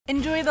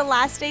Enjoy the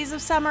last days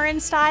of summer in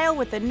style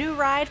with a new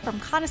ride from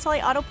Conicelli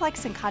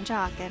Autoplex in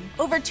Conshohocken.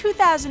 Over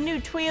 2,000 new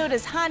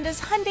Toyotas,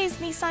 Hondas, Hyundais,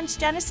 Nissans,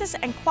 Genesis,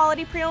 and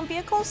quality pre-owned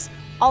vehicles,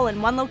 all in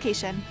one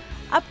location.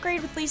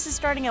 Upgrade with leases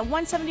starting at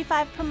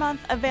 $175 per month,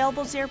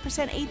 available 0%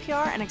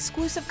 APR and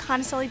exclusive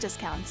Conicelli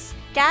discounts.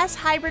 Gas,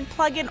 hybrid,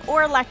 plug-in,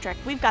 or electric,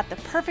 we've got the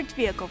perfect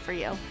vehicle for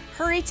you.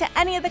 Hurry to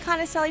any of the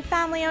Conicelli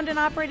family-owned and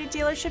operated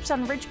dealerships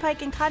on Ridge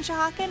Pike and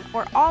Conshohocken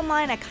or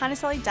online at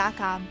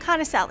conicelli.com.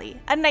 Conicelli,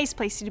 a nice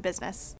place to do business.